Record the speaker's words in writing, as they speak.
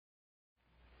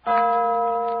Adventures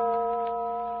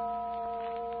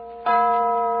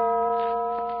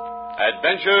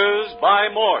by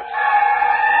Morse.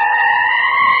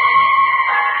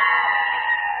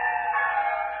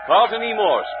 Carlton E.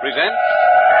 Morse presents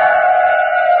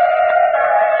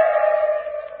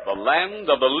The Land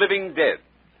of the Living Dead,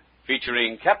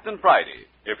 featuring Captain Friday.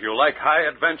 If you like high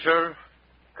adventure,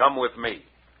 come with me.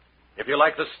 If you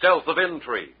like the stealth of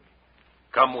intrigue,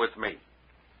 come with me.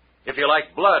 If you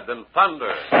like blood and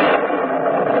thunder,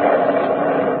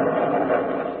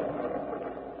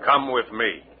 come with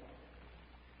me.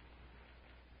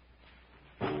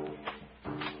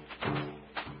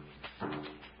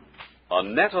 A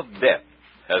net of death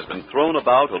has been thrown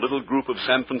about a little group of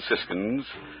San Franciscans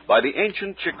by the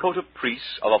ancient Chakotah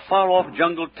priests of a far-off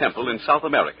jungle temple in South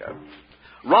America.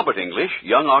 Robert English,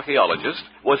 young archaeologist,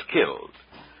 was killed.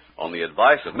 On the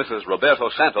advice of Mrs.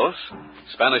 Roberto Santos,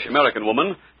 Spanish-American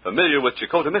woman familiar with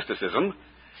Chakotah mysticism,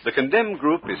 the condemned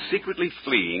group is secretly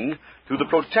fleeing to the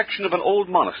protection of an old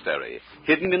monastery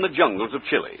hidden in the jungles of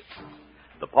Chile.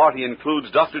 The party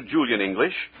includes Dr. Julian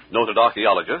English, noted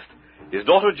archaeologist, his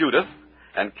daughter Judith,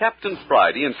 and Captain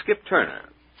Friday and Skip Turner.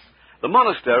 The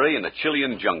monastery in the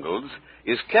Chilean jungles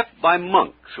is kept by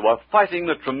monks who are fighting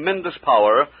the tremendous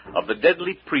power of the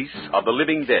deadly priests of the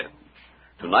living dead.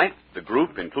 Tonight, the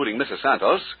group, including Mrs.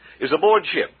 Santos, is aboard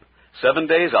ship, 7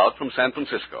 days out from San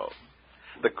Francisco.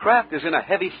 The craft is in a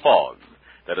heavy fog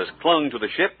that has clung to the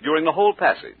ship during the whole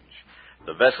passage.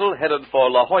 The vessel, headed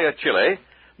for La Jolla, Chile,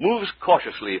 moves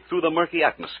cautiously through the murky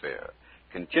atmosphere,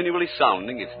 continually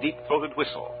sounding its deep-throated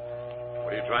whistle.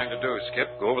 What are you trying to do,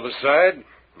 Skip? Go over the side?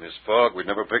 In this fog, we'd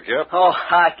never pick you up. Oh,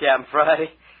 hi, Captain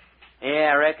Friday.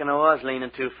 Yeah, I reckon I was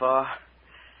leaning too far.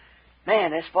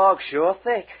 Man, this fog's sure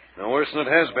thick. No worse than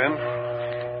it has been.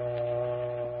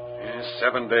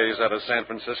 7 days out of San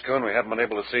Francisco, and we haven't been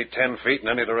able to see 10 feet in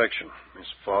any direction. This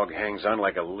fog hangs on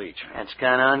like a leech. That's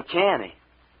kind of uncanny.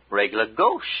 Regular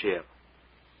ghost ship.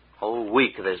 Whole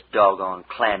week of this doggone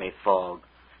clammy fog.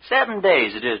 7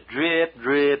 days of just drip,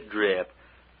 drip, drip.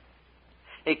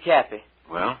 Hey, Cappy.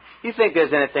 Well? You think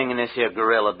there's anything in this here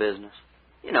gorilla business?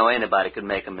 You know, anybody could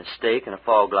make a mistake in a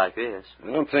fog like this. I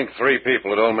don't think 3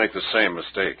 people would all make the same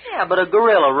mistake. Yeah, but a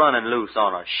gorilla running loose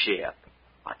on a ship.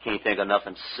 I can't think of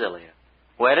nothing sillier.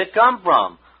 Where'd it come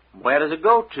from? Where does it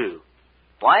go to?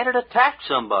 Why did it attack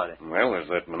somebody? Well, there's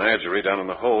that menagerie down in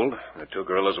the hold. The 2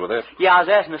 gorillas with it. Yeah, I was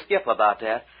asking the skipper about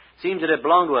that. Seems that it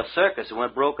belonged to a circus that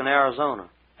went broke in Arizona.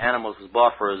 Animals was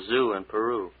bought for a zoo in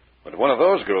Peru. But if one of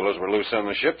those gorillas were loose on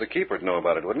the ship, the keeper'd know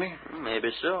about it, wouldn't he?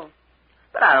 Maybe so.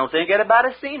 But I don't think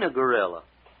anybody's seen a gorilla.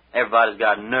 Everybody's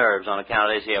got nerves on account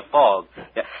of this here fog.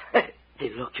 Yeah. Hey,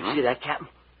 look, you see that, Captain?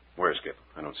 Where, Skip?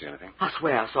 I don't see anything. I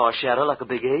swear I saw a shadow like a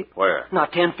big ape. Where?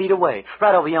 Not 10 feet away.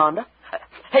 Right over yonder.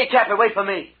 Hey, Captain, wait for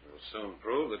me. We'll soon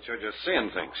prove that you're just seeing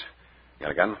things. You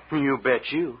got a gun? You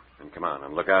bet you. Then come on,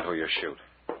 and look out who you shoot.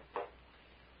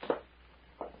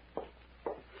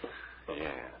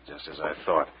 Yeah, just as I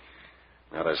thought.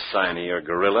 Not a sign of your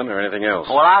gorilla or anything else.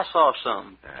 Well, I saw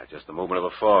something. Just the movement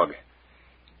of the fog.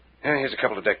 Yeah, here's a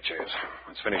couple of deck chairs.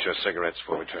 Let's finish our cigarettes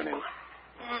before we turn in.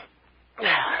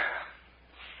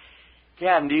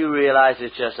 Captain, do you realize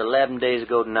it's just 11 days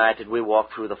ago tonight that we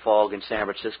walked through the fog in San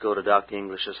Francisco to Dr.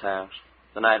 English's house?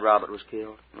 The night Robert was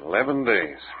killed? 11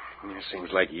 days. It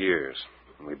seems like years.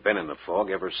 And we've been in the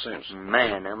fog ever since.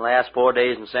 Man, them last 4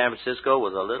 days in San Francisco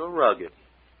was a little rugged.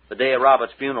 The day of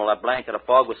Robert's funeral, that blanket of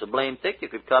fog was so blame thick you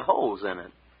could cut holes in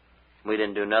it. We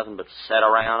didn't do nothing but sit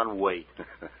around and wait.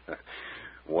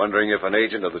 Wondering if an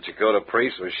agent of the Chakotah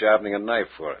priest was sharpening a knife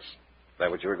for us. Is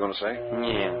that what you were going to say?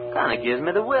 Yeah, kind of gives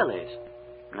me the willies.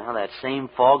 Now that same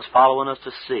fog's following us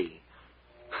to sea.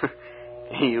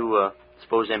 You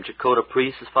suppose them Chakotah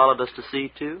priests has followed us to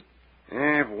sea, too?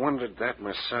 Yeah, I've wondered that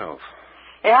myself.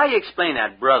 Hey, how you explain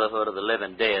that brotherhood of the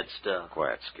living dead stuff?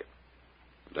 Quiet, Skip.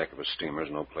 The deck of a steamer's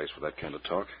no place for that kind of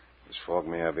talk. This fog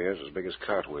may have ears as big as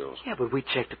cartwheels. Yeah, but we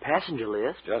checked the passenger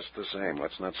list. Just the same.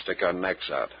 Let's not stick our necks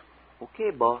out.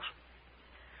 Okay, boss.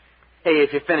 Hey,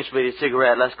 if you're finished with your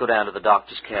cigarette, let's go down to the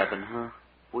doctor's cabin, huh?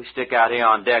 If we stick out here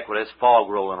on deck with this fog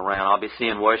rolling around, I'll be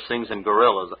seeing worse things than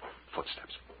gorillas.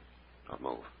 Footsteps. Don't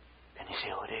move. Can you see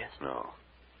who it is? No.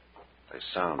 They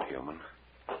sound human.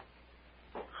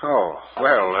 Oh,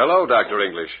 well, hello, Dr.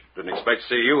 English. Didn't expect to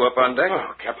see you up on deck.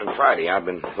 Oh, Captain Friday, I've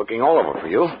been looking all over for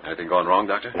you. Anything going wrong,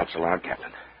 Doctor? Not so loud,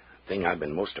 Captain. The thing I've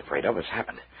been most afraid of has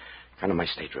happened. Come to my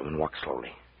stateroom and walk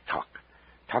slowly. Talk.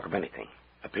 Talk of anything.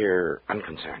 Appear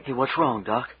unconcerned. Hey, what's wrong,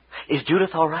 Doc? Is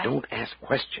Judith all right? Don't ask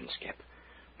questions, Skip.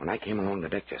 When I came along the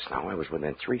deck just now, I was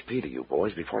within 3 feet of you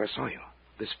boys before I saw you.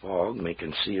 This fog may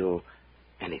conceal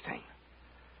anything.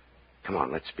 Come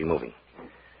on, let's be moving.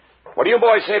 What do you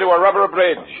boys say to a rubber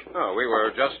bridge? Oh, we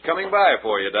were just coming by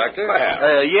for you, Doctor.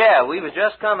 Yeah, we was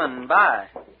just coming by.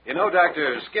 You know,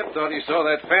 Doctor, Skip thought he saw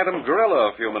that phantom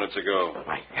gorilla a few minutes ago.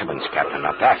 My heavens, Captain,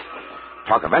 not that.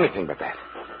 Talk of anything but that.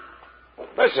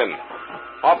 Listen,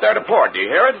 off there to port, do you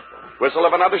hear it? Whistle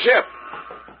of another ship.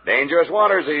 Dangerous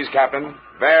waters these, Captain.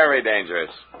 Very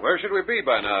dangerous. Where should we be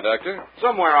by now, Doctor?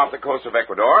 Somewhere off the coast of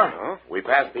Ecuador. Huh? We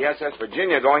passed the SS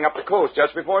Virginia going up the coast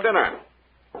just before dinner.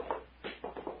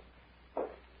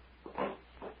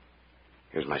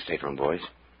 Here's my stateroom, boys.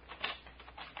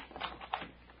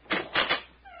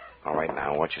 All right,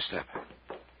 now, watch your step.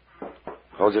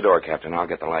 Close the door, Captain. I'll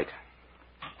get the light.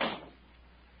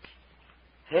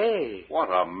 Hey. What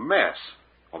a mess.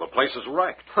 Well, the place is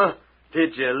wrecked. Huh.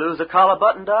 Did you lose a collar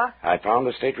button, Doc? I found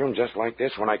the stateroom just like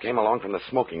this when I came along from the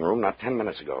smoking room not 10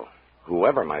 minutes ago.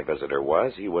 Whoever my visitor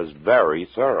was, he was very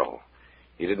thorough.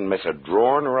 He didn't miss a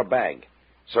drawer nor a bag.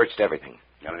 Searched everything.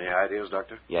 Got any ideas,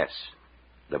 Doctor? Yes.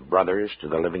 The brothers to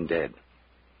the living dead.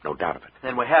 No doubt of it.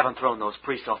 Then we haven't thrown those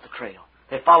priests off the trail.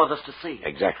 They followed us to sea.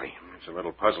 Exactly. It's a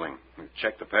little puzzling.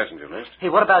 Check the passenger list. Hey,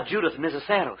 what about Judith and Mrs.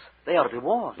 Santos? They ought to be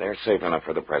warned. They're safe enough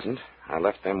for the present. I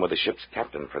left them with the ship's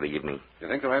captain for the evening. You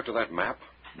think they're after that map?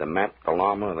 The map the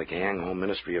Lama of the Gang Home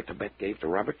Ministry of Tibet gave to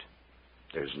Robert?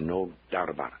 There's no doubt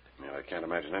about it. Yeah, I can't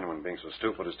imagine anyone being so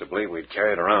stupid as to believe we'd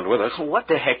carry it around with us. What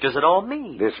the heck does it all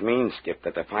mean? This means, Skip,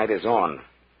 that the fight is on.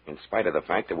 In spite of the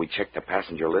fact that we checked the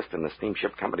passenger list and the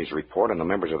steamship company's report on the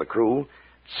members of the crew,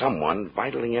 someone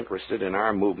vitally interested in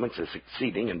our movements is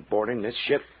succeeding in boarding this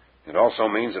ship. It also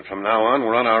means that from now on,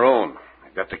 we're on our own.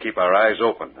 We've got to keep our eyes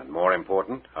open, and more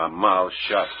important, our mouths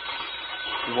shut.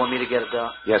 You want me to get it,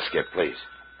 Doc? Yes, Skip, please.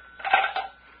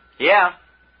 Yeah.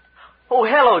 Oh,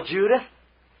 hello, Judith.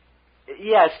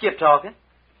 Yeah, it's Skip talking.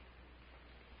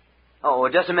 Oh,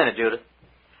 just a minute, Judith.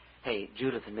 Hey,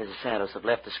 Judith and Mrs. Santos have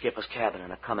left the skipper's cabin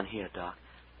and are coming here, Doc.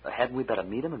 Hadn't we better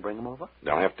meet them and bring them over?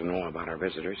 They'll have to know about our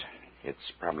visitors. It's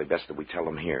probably best that we tell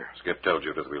them here. Skip, tell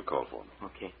Judith we'll call for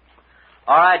them. Okay.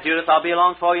 All right, Judith, I'll be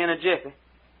along for you in a jiffy.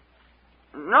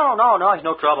 No, it's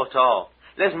no trouble at all.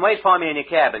 Listen, wait for me in your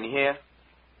cabin, you hear?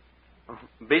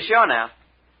 Be sure now.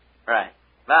 Right.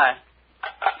 Bye.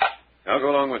 I'll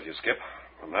go along with you, Skip.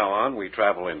 From now on, we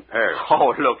travel in pairs.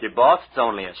 Oh, look, your boss, it's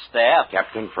only a staff.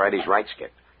 Captain Friday's right,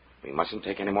 Skip. We mustn't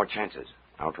take any more chances.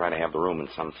 I'll try to have the room in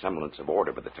some semblance of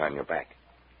order by the time you're back.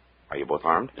 Are you both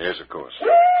armed? Yes, of course.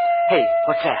 Hey,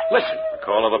 what's that? Listen. The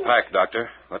call of the pack, Doctor.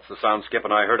 That's the sound Skip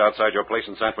and I heard outside your place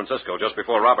in San Francisco just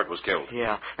before Robert was killed.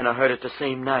 Yeah, and I heard it the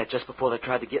same night, just before they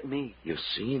tried to get me. You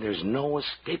see, there's no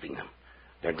escaping them.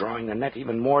 They're drawing the net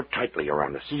even more tightly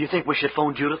around us. So you think we should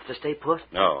phone Judith to stay put?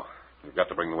 No. We've got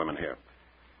to bring the women here.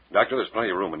 Doctor, there's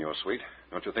plenty of room in your suite.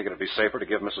 Don't you think it'd be safer to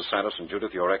give Mrs. Santos and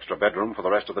Judith your extra bedroom for the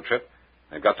rest of the trip?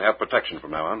 They've got to have protection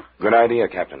from now on. Good idea,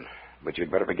 Captain. But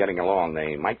you'd better be getting along.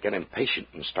 They might get impatient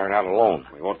and start out alone.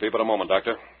 We won't be but a moment,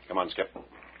 Doctor. Come on, Skip.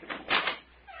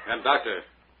 And, Doctor,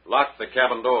 lock the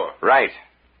cabin door. Right.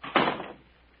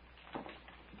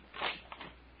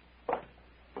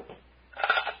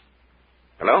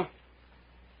 Hello?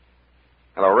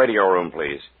 Hello, radio room,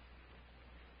 please.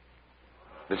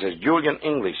 This is Julian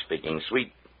English speaking,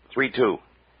 Suite 32.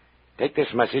 Take this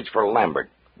message for Lambert,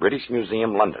 British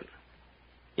Museum, London.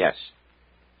 Yes,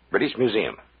 British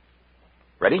Museum.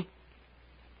 Ready?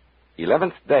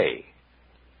 11th day.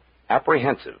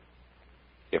 Apprehensive.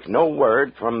 If no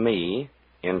word from me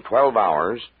in 12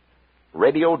 hours,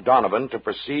 radio Donovan to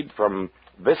proceed from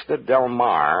Vista Del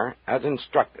Mar as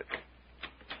instructed.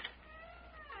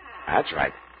 That's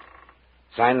right.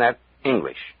 Sign that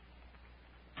English.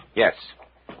 Yes.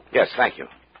 Yes, thank you.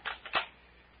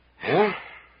 Huh?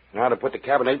 Now to put the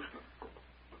cabinet...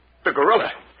 The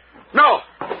gorilla. No!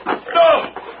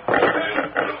 No!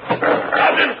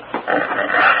 Captain!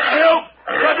 Help!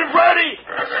 Captain Friday!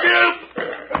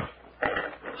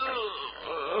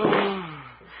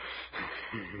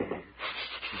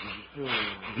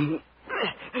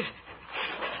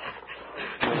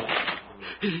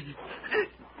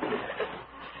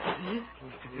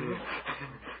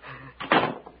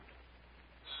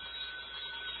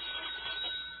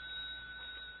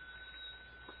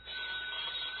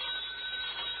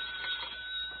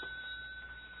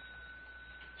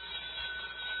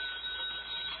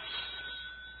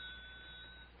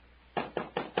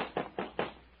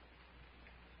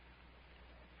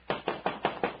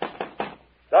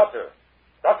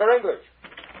 Dr. English.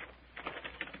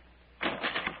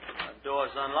 The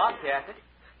door's unlocked, Kathy.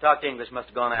 Dr. English must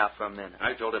have gone out for a minute.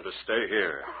 I told him to stay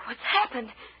here. What's happened?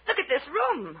 Look at this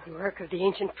room. The work of the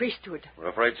ancient priesthood. We're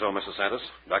afraid so, Mrs. Santos.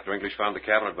 Dr. English found the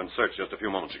cabin had been searched just a few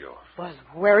moments ago. Well,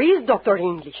 where is Dr.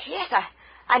 English? Yes,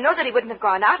 I know that he wouldn't have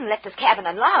gone out and left his cabin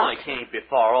Well, unlocked. he can't be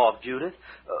far off, Judith.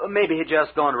 Maybe he's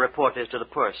just going to report this to the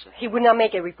purser. He would not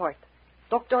make a report.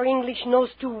 Dr. English knows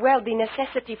too well the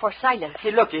necessity for silence.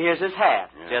 Hey, look, here's his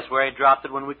hat. Yeah. Just where he dropped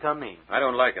it when we come in. I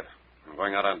don't like it. I'm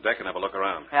going out on deck and have a look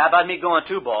around. Hey, how about me going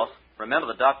too, boss? Remember,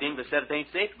 the Dr. English said it ain't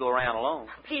safe to go around alone.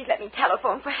 Please let me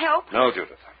telephone for help. No,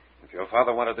 Judith. If your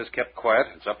father wanted this kept quiet,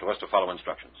 it's up to us to follow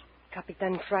instructions.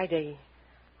 Capitan Friday,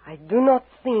 I do not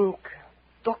think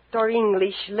Dr.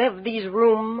 English left this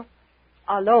room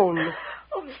alone.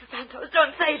 Oh, Mrs. Santos,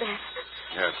 don't say that.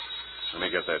 Yes. Let me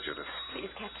get that, Judith. Please,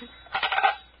 Captain.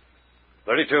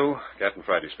 32, Captain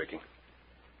Friday speaking.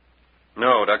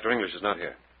 No, Dr. English is not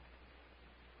here.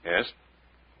 Yes?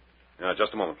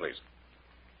 Just a moment, please.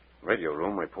 Radio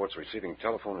room reports receiving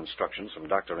telephone instructions from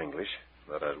Dr. English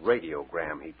that a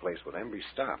radiogram he placed with them be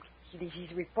stopped. It is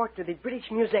his report to the British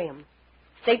Museum.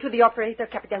 Say to the operator,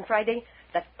 Captain Friday,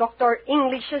 that Dr.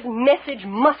 English's message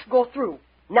must go through.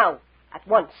 Now, at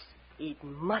once. It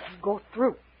must go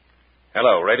through.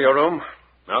 Hello, radio room.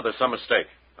 Now, there's some mistake.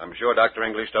 I'm sure Dr.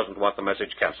 English doesn't want the message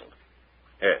canceled.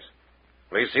 Yes.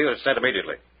 Please see that it's sent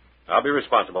immediately. I'll be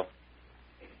responsible.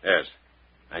 Yes.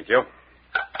 Thank you.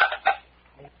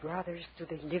 The brothers to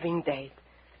the living dead.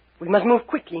 We must move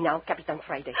quickly now, Captain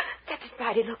Friday. Captain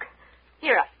Friday, look.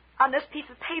 Here, on this piece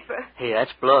of paper. Hey,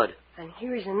 that's blood. And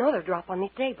here is another drop on the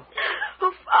table.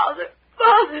 Oh, Father,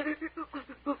 Father.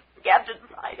 Captain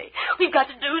Friday, we've got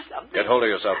to do something. Get hold of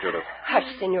yourself, Judith. Hush,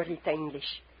 Senorita English.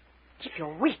 Keep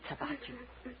your wits about you.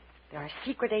 There are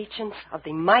secret agents of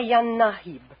the Mayan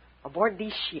Nahib aboard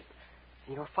this ship,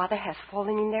 and your father has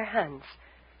fallen in their hands.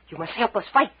 You must help us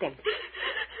fight them.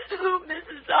 Oh,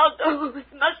 Mrs. Santos,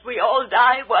 must we all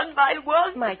die one by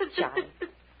one? My child,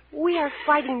 we are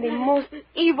fighting the most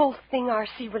evil thing our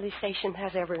civilization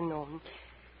has ever known.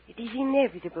 It is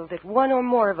inevitable that one or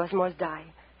more of us must die,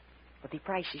 but the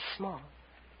price is small.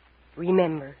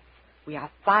 Remember, we are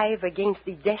 5 against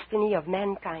the destiny of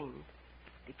mankind.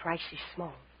 The price is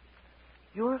small.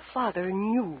 Your father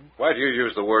knew. Why do you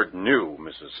use the word knew,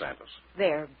 Mrs. Santos?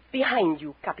 There, behind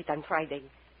you, Capitan Friday,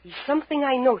 is something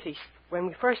I noticed when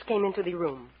we first came into the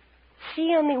room.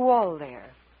 See on the wall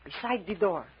there, beside the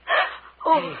door.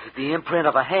 Oh, Hey, the imprint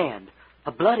of a hand.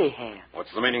 A bloody hand.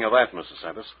 What's the meaning of that, Mrs.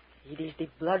 Santos? It is the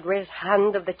blood-red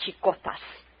hand of the Chicotas,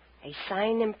 a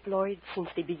sign employed since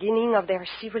the beginning of their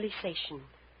civilization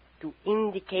to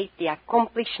indicate the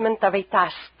accomplishment of a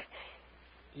task.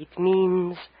 It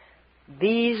means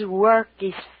this work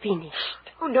is finished.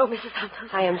 oh no, Mrs. Santos.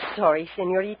 I am sorry,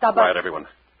 Senorita, but... Quiet, everyone.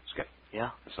 Skip.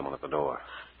 Yeah? There's someone at the door.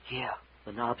 Yeah,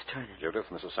 the knob's turning. Judith,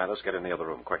 Mrs. Santos, get in the other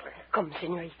room quickly. Come,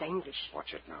 Senorita English.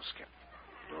 Watch it now, Skip.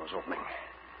 Door's opening.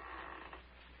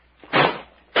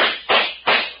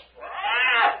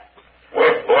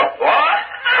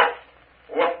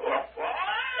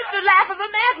 It's the laugh of a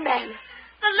madman.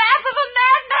 The laugh of a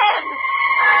madman.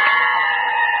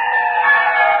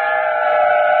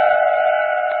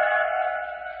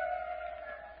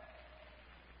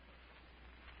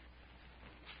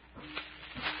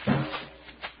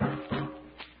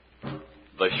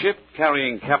 The ship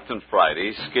carrying Captain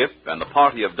Friday, Skip, and the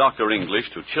party of Dr. English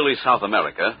to Chile, South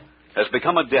America, has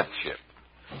become a death ship,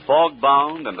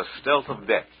 fog-bound and the stealth of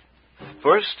death.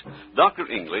 First, Dr.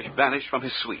 English vanished from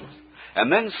his suite,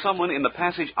 and then someone in the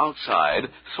passage outside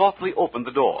softly opened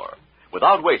the door.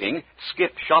 Without waiting,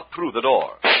 Skip shot through the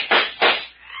door. Skip,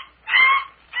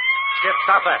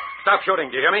 stop that. Stop shooting.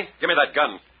 Do you hear me? Give me that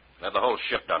gun. Let the whole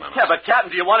ship down on us. Yeah, but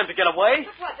Captain, do you want him to get away?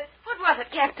 What was it? What was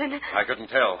it, Captain? I couldn't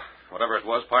tell. Whatever it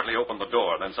was partly opened the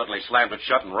door, then suddenly slammed it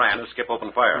shut and ran as Skip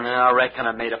opened fire. I reckon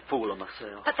I made a fool of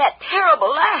myself. But that terrible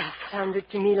laugh. Sounded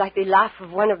to me like the laugh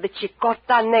of one of the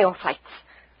Chicota neophytes.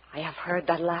 I have heard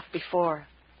that laugh before,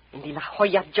 in the La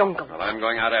Jolla jungle. Well, I'm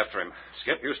going out after him.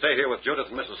 Skip, you stay here with Judith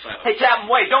and Mrs. Santos. Hey, Captain,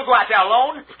 wait. Don't go out there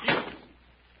alone.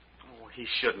 Oh, he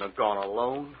shouldn't have gone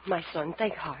alone. My son,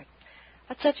 take heart.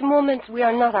 At such moments, we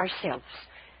are not ourselves.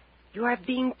 You are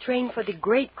being trained for the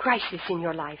great crisis in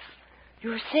your life.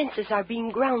 Your senses are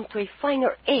being ground to a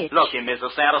finer edge. Look here,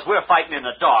 Mrs. Santos, we're fighting in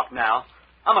the dark now.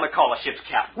 I'm going to call the ship's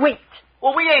captain. Wait.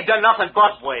 Well, we ain't done nothing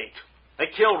but wait. They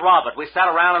killed Robert. We sat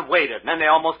around and waited, and then they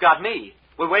almost got me.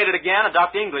 We waited again, and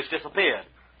Dr. English disappeared.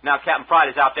 Now Captain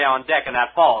Friday's out there on deck in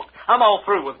that fog. I'm all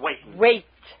through with waiting. Wait.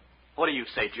 What do you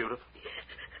say, Judith?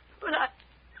 But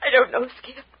I don't know,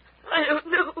 Skip. I don't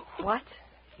know. What?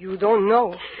 You don't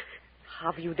know?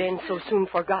 Have you then so soon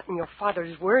forgotten your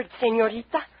father's word,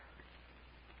 Senorita?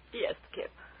 Yes, Skip.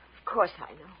 Of course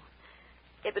I know.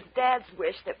 It was Dad's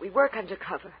wish that we work under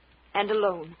cover and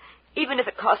alone, even if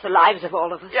it costs the lives of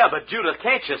all of us. Yeah, but Judith,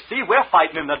 can't you see? We're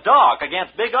fighting in the dark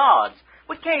against big odds.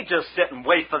 We can't just sit and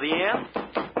wait for the end.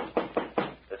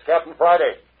 Captain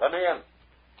Friday. Let me in.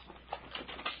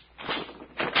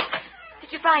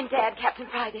 Did you find Dad, Captain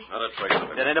Friday? Not a trace of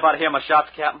him. Did anybody hear my shots,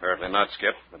 Captain? Apparently not,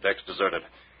 Skip. The deck's deserted.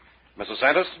 Mrs.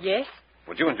 Santos? Yes?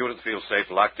 Would you and Judith feel safe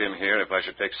locked in here if I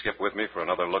should take Skip with me for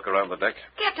another look around the deck?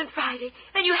 Captain Friday,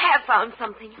 then you have found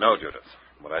something. No, Judith.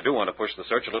 But I do want to push the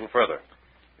search a little further.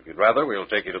 If you'd rather, we'll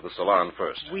take you to the salon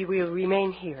first. We will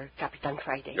remain here, Captain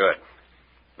Friday. Good.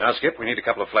 Now, Skip, we need a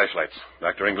couple of flashlights.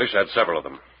 Dr. English had several of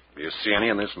them. Do you see any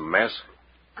in this mess?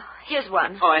 Oh, here's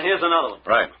one. Oh, and here's another one.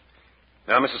 Right.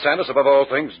 Now, Mrs. Sanders, above all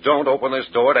things, don't open this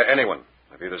door to anyone.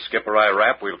 If either Skip or I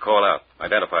rap, we'll call out.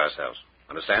 Identify ourselves.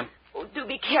 Understand? Oh, do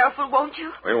be careful, won't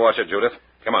you? We'll watch it, Judith.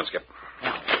 Come on, Skip.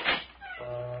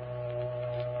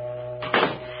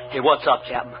 Hey, what's up,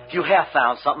 Captain? If you have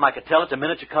found something, I could tell it the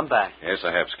minute you come back. Yes,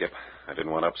 I have, Skip. I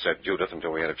didn't want to upset Judith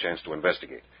until we had a chance to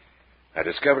investigate. I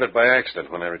discovered it by accident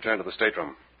when I returned to the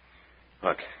stateroom.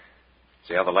 Look.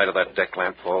 See how the light of that deck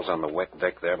lamp falls on the wet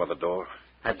deck there by the door?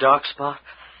 That dark spot?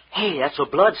 Hey, that's a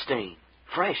blood stain.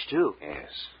 Fresh, too.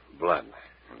 Yes, blood.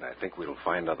 And I think we'll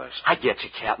find others. I get you,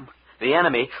 Captain. The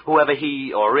enemy, whoever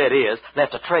he or it is,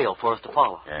 left a trail for us to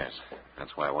follow. Yes,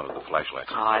 that's why I wanted the flashlights.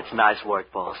 Ah, it's nice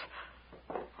work, boss.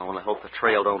 I only hope the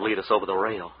trail don't lead us over the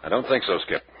rail. I don't think so,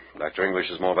 Skip. Dr. English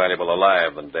is more valuable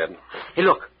alive than dead. Hey,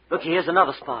 look. Look, here's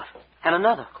another spot. And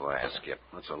another. Quiet, Skip.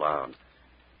 That's allowed.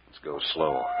 Let's go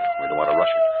slow. We don't want to rush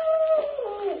it.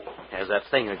 There's that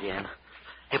thing again.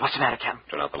 Hey, what's the matter, Captain?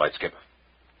 Turn out the light, Skip.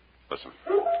 Listen.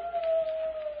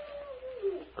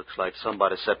 Looks like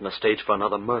somebody's setting the stage for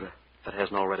another murder, if it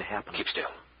hasn't already happened. Keep still.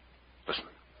 Listen.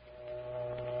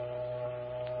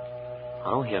 I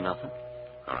don't hear nothing.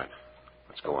 All right.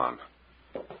 Let's go on.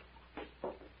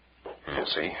 Yeah,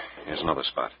 see? Here's another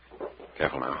spot.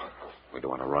 Careful now. We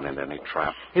don't want to run into any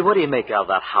trap. Hey, what do you make out of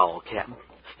that howl, Captain?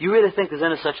 You really think there's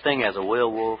any such thing as a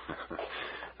werewolf?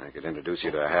 I could introduce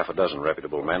you to a half a dozen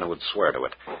reputable men who would swear to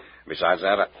it. Besides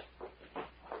that,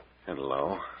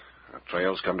 Hello. Our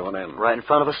trail's come to an end. Right in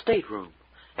front of a stateroom.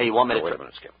 Hey, you want me to... Wait a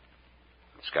minute, Skip.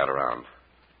 Let's scout around.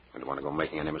 We don't want to go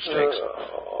making any mistakes.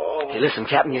 Hey, listen,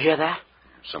 Captain, you hear that?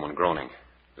 Someone groaning.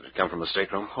 Did it come from the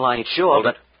stateroom? Well, I ain't sure, Hold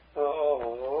but... it.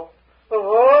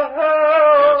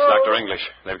 Yeah, it's Dr. English.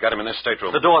 They've got him in this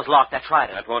stateroom. The door's locked. I tried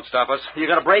it. That won't stop us. You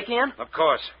gonna break in? Of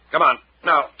course. Come on.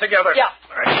 Now, together. Yeah.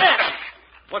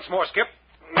 Once more, Skip.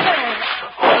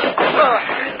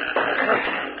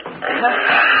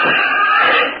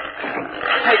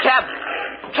 Hey, Captain.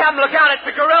 Captain, look out. It's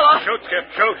the gorilla. Shoot,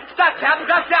 Skip. Shoot. Stop, Captain.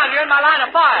 Duck down. You're in my line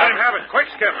of fire. Let him have it. Quick,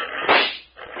 Skip.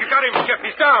 You got him, Skip.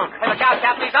 He's down. Hey, look out,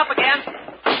 Captain. He's up again.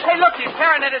 Hey, look. He's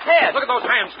tearing at his head. Look at those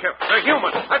hands, Skip. They're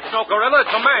human. That's no gorilla.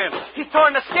 It's a man. He's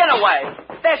torn the skin away.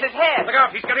 There's his head. Look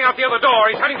out. He's getting out the other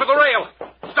door. He's heading for the rail.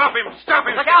 Stop him. Stop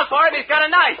him. Look out for him. He's got a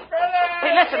knife.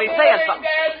 Hey, listen. He's saying something.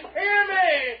 Hear me!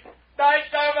 Thy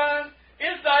servant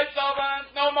is thy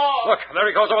servant no more. Look, there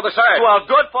he goes over the side. Well,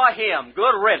 good for him.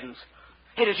 Good riddance.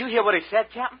 Hey, did you hear what he said,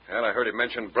 Captain? Well, I heard him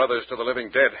mention brothers to the living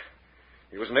dead.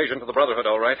 He was an agent of the Brotherhood,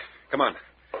 all right. Come on.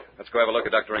 Let's go have a look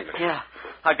at Dr. English. Yeah.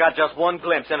 I got just one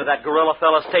glimpse into that gorilla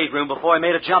fella's stateroom before he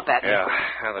made a jump at me. Yeah.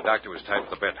 Now, the doctor was tied to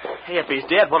the bed. Hey, if he's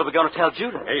dead, what are we going to tell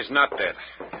Judith? He's not dead.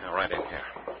 Now, right in here.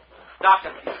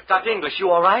 Dr. English, you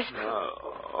all right?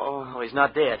 Oh, he's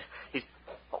not dead. He's...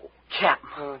 Oh,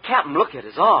 Captain. Captain, look at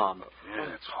his arm.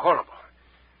 Yeah, it's horrible.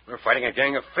 We're fighting a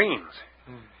gang of fiends.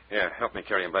 Yeah, help me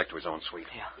carry him back to his own suite.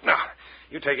 Yeah. Now,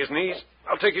 you take his knees.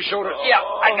 I'll take his shoulders. Yeah,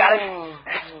 I got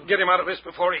it. Get him out of this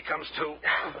before he comes to.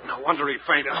 No wonder he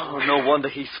fainted. Oh, no wonder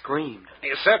he screamed.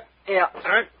 You set? Yeah. All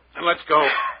right, and let's go.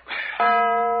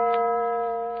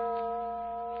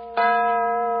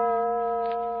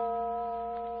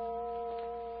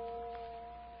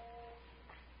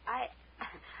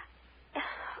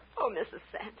 Oh, Mrs.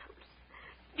 Santos,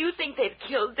 do you think they've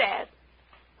killed Dad?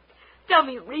 Tell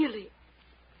me, really.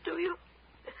 Do you?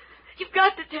 You've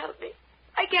got to tell me.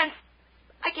 I can't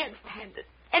stand it.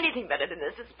 Anything better than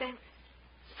the suspense.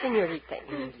 Senorita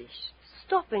English,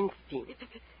 stop and think.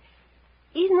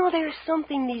 Isn't there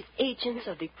something these agents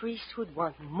of the priesthood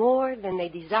want more than they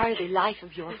desire the life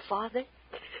of your father?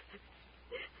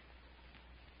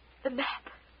 The map,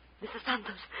 Mrs.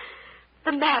 Santos.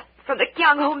 The map from the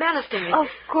Kyang-ho monastery. Of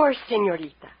course,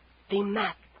 senorita. The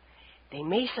map. They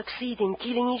may succeed in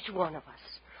killing each one of us.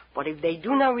 But if they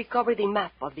do not recover the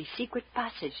map of the secret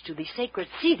passage to the sacred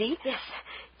city...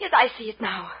 Yes, I see it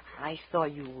now. I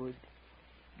thought you would.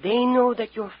 They know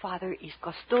that your father is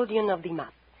custodian of the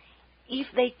map. If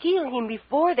they kill him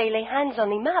before they lay hands on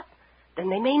the map, then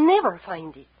they may never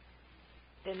find it.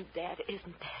 Then Dad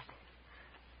isn't dead.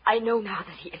 I know now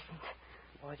that he isn't.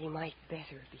 But he might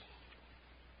better be.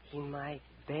 He might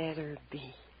better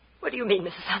be. What do you mean,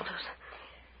 Mrs. Santos?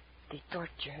 The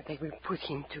torture they will put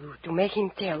him to make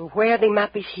him tell where the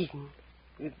map is hidden,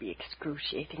 will be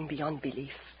excruciating beyond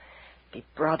belief. The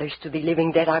brothers to the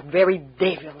living dead are very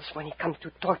devils when it comes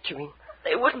to torturing.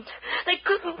 They wouldn't. They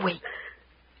couldn't. Wait.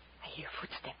 I hear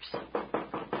footsteps.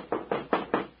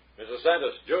 Mrs.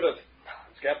 Santos, Judith.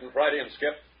 It's Captain Friday and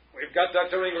Skip. We've got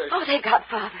Dr. English. Oh, thank God,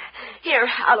 Father. Here,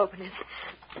 I'll open it.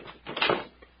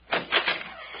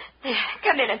 There,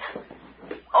 come in.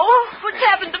 Oh, what's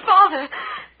happened to Father?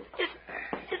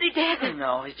 Is he dead?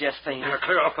 No, he's just fainted.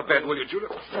 Clear off the bed, will you,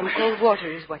 Judith? Some cold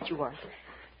water is what you want.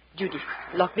 Judy,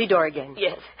 lock the door again.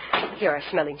 Yes. Here are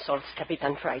smelling salts,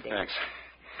 Capitan Friday. Thanks.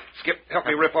 Skip, help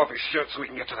me rip off his shirt so we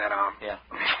can get to that arm. Yeah.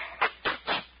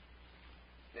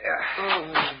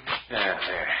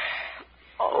 There.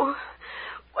 Oh,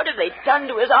 what have they done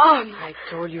to his arm? I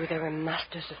told you they were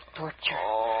masters of torture.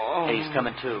 Oh. Hey, he's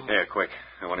coming too. Here, quick.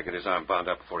 I want to get his arm bound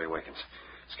up before he awakens.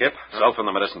 Skip, salt from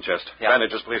the medicine chest. Yeah.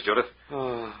 Bandages, please, Judith.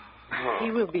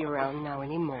 He will be around now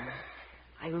any moment.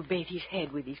 I will bathe his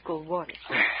head with these cold waters.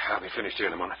 I'll be finished here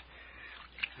in a moment.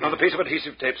 Another piece of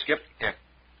adhesive tape, Skip. Here.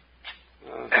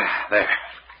 There.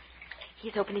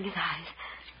 He's opening his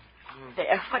eyes.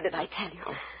 There, what did I tell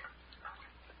you?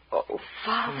 Oh,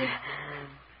 Father,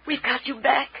 we've got you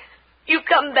back. You've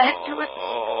come back to us.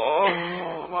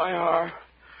 Oh, my arm.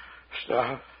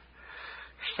 Stop.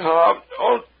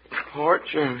 Don't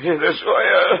torture me this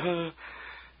way.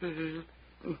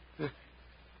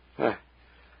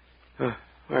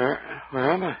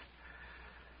 Where am I?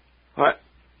 What?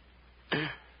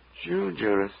 It's you,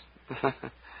 Judith.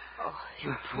 Oh,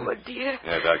 you poor dear.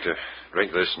 Yeah, Doctor.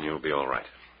 Drink this and you'll be all right.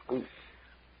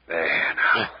 There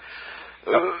now.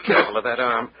 Careful of that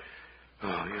arm.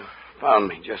 Oh, you found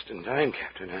me just in time,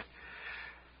 Captain.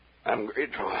 I'm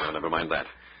grateful. Well, never mind that.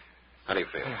 How do you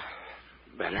feel?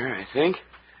 Better, I think.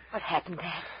 What happened,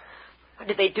 Dad? What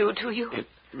did they do to you? It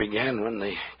began when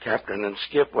the captain and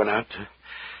Skip went out to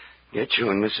get you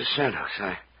and Mrs.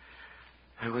 Santos.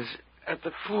 I was at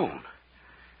the phone.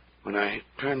 When I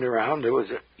turned around, there was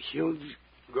a huge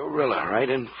gorilla right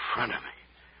in front of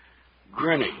me,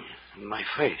 grinning in my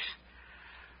face.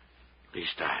 At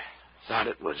least I thought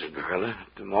it was a gorilla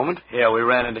at the moment. Yeah, we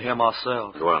ran into him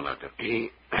ourselves. Go on, Doctor.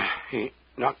 He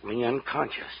knocked me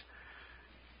unconscious.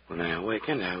 When I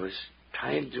awakened, I was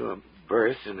tied to a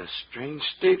berth in a strange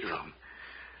stateroom.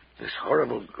 This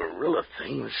horrible gorilla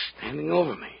thing was standing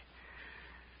over me.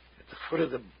 At the foot of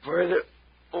the berth,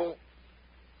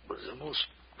 was the most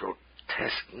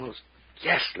grotesque, most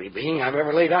ghastly being I've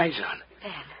ever laid eyes on.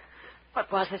 Dad,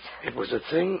 what was it? It was a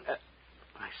thing,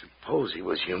 I suppose he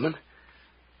was human,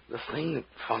 the thing that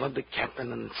followed the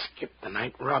captain and Skip the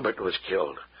night Robert was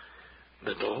killed.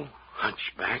 Little,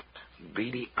 hunchbacked,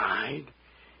 beady-eyed,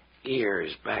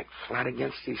 ears back flat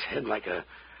against his head like a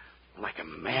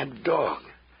mad dog.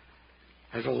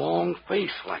 Has a long face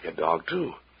like a dog,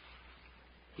 too.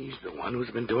 He's the one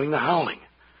who's been doing the howling.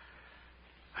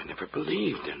 I never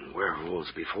believed in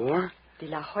werewolves before. The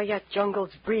La Jolla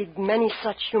jungles breed many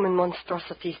such human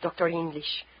monstrosities, Dr.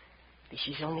 English. This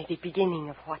is only the beginning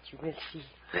of what you will see.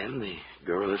 Then the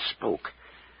gorilla spoke,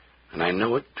 and I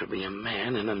know it to be a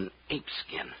man in an ape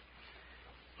skin.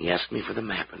 He asked me for the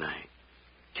map, and I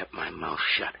kept my mouth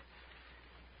shut.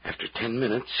 After 10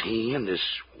 minutes, he and this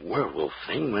werewolf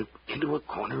thing went into a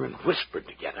corner and whispered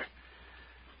together.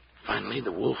 Finally,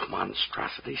 the wolf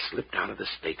monstrosity slipped out of the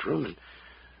stateroom, and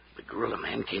the gorilla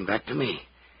man came back to me.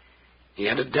 He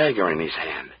had a dagger in his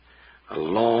hand, a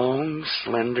long,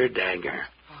 slender dagger.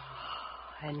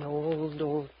 An old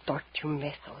torture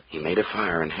method. He made a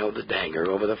fire and held the dagger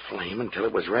over the flame until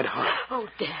it was red hot. Oh,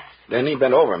 Dad. Then he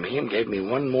bent over me and gave me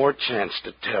one more chance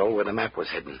to tell where the map was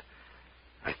hidden.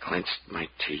 I clenched my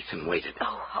teeth and waited.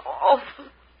 Oh, how awful.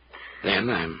 Then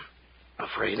I'm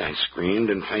afraid I screamed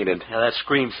and fainted. Yeah, that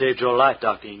scream saved your life,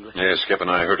 Dr. English. Yeah, Skip and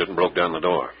I heard it and broke down the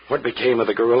door. What became of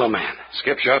the gorilla man?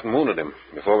 Skip shot and wounded him.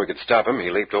 Before we could stop him, he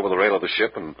leaped over the rail of the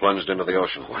ship and plunged into the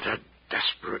ocean. What a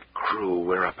desperate crew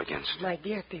we're up against. My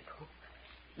dear people,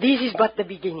 this is but the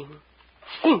beginning.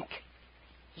 Think,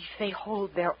 if they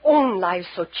hold their own lives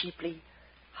so cheaply,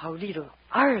 how little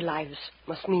our lives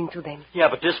must mean to them. Yeah,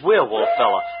 but this werewolf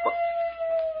fella...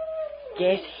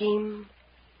 Get him,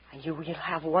 and you will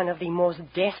have one of the most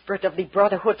desperate of the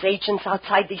Brotherhood's agents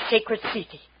outside the sacred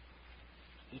city.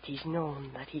 It is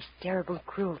known that his terrible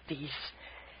cruelties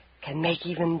can make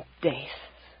even death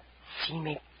seem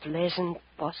a pleasant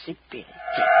possibility.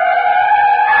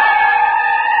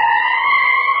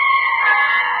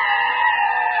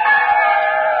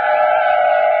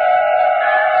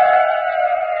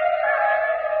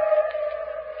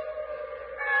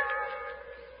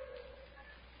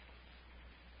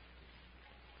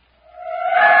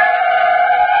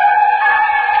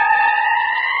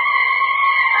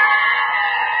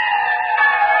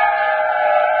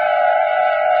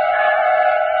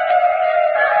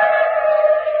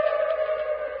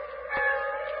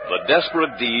 The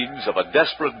Desperate Deeds of a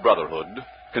Desperate Brotherhood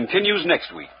continues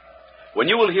next week, when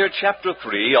you will hear Chapter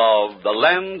 3 of The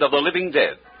Land of the Living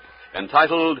Dead,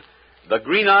 entitled The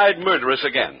Green-Eyed Murderess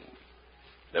Again.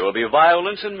 There will be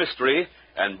violence and mystery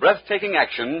and breathtaking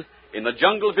action in the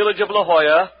jungle village of La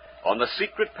Jolla on the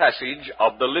secret passage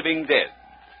of the living dead.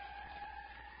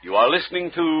 You are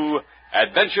listening to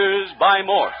Adventures by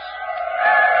Morse.